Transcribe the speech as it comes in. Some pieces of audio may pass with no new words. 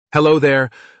Hello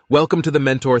there. Welcome to the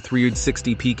Mentor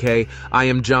 360 PK. I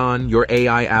am John, your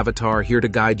AI avatar, here to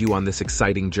guide you on this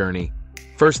exciting journey.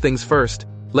 First things first,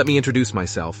 let me introduce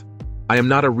myself. I am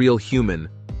not a real human,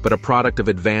 but a product of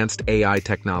advanced AI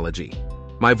technology.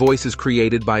 My voice is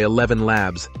created by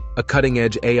ElevenLabs, a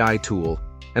cutting-edge AI tool,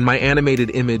 and my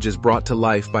animated image is brought to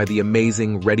life by the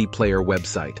amazing Readyplayer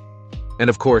website. And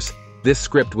of course, this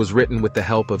script was written with the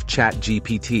help of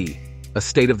ChatGPT, a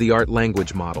state-of-the-art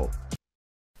language model.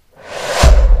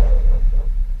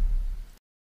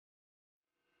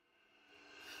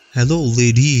 Hello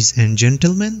ladies and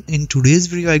gentlemen, in today's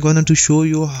video I'm going to show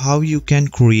you how you can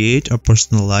create a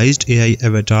personalized AI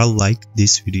avatar like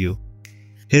this video.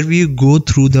 Here we go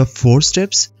through the 4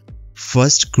 steps.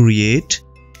 First create,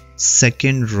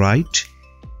 second write,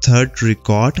 third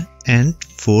record and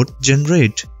fourth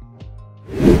generate.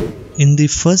 In the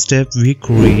first step we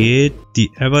create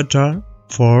the avatar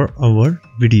for our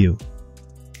video.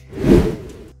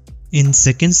 In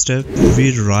second step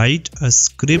we write a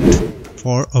script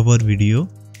for our video.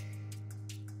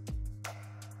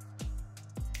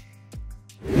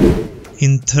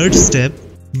 In third step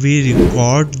we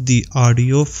record the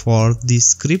audio for the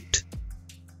script.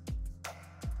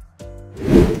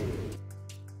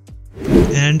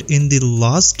 And in the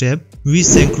last step we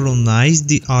synchronize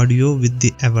the audio with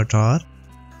the avatar.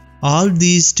 All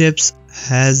these steps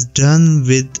has done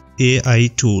with AI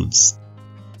tools.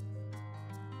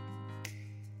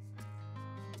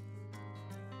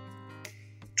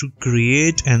 To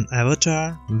create an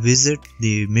avatar, visit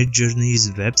the Midjourney's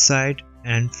website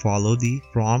and follow the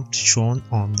prompt shown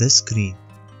on the screen.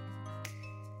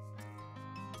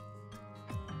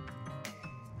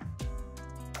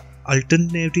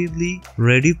 Alternatively,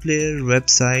 Readyplayer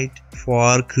website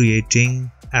for creating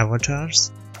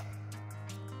avatars.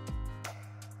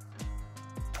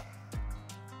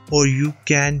 Or you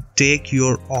can take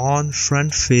your own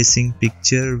front-facing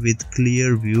picture with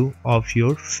clear view of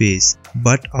your face,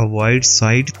 but avoid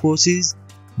side poses.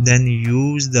 Then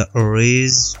use the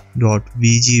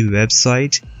erase.bg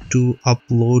website to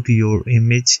upload your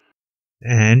image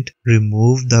and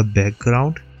remove the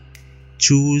background.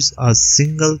 Choose a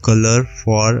single color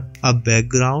for a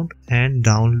background and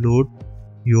download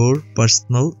your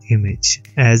personal image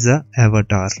as an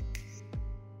avatar.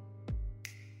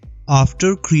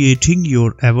 After creating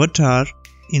your avatar,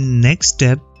 in next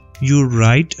step you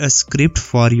write a script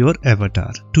for your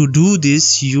avatar. To do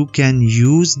this you can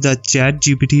use the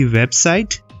ChatGPT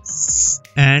website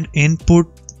and input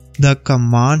the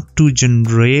command to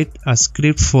generate a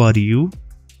script for you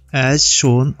as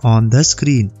shown on the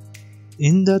screen.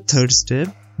 In the third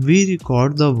step we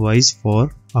record the voice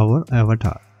for our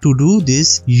avatar. To do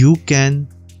this you can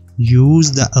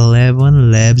use the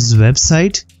ElevenLabs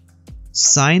website.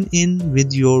 Sign in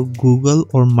with your Google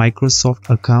or Microsoft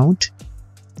account.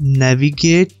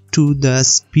 Navigate to the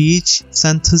speech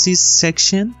synthesis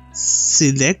section.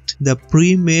 Select the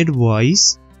pre-made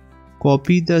voice.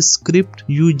 Copy the script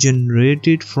you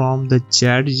generated from the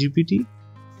ChatGPT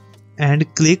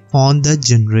and click on the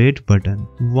generate button.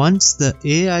 Once the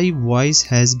AI voice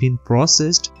has been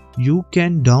processed, you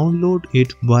can download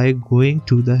it by going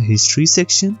to the history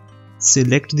section.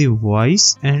 Select the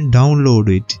voice and download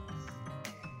it.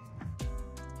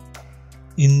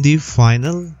 In the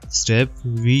final step,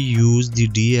 we use the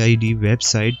DID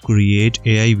website to create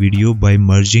AI video by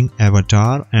merging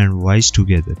avatar and voice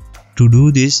together. To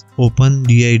do this, open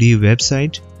DID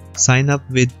website, sign up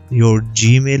with your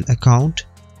Gmail account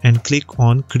and click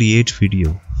on create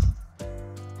video.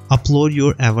 Upload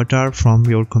your avatar from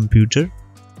your computer,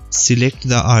 select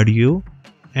the audio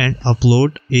and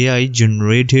upload AI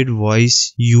generated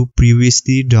voice you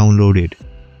previously downloaded.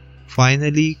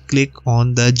 Finally, click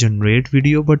on the generate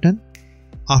video button.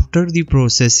 After the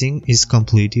processing is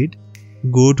completed,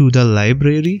 go to the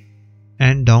library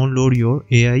and download your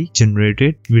AI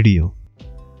generated video.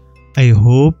 I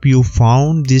hope you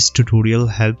found this tutorial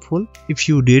helpful. If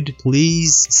you did,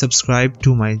 please subscribe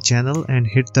to my channel and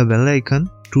hit the bell icon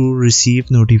to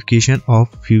receive notification of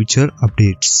future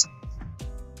updates.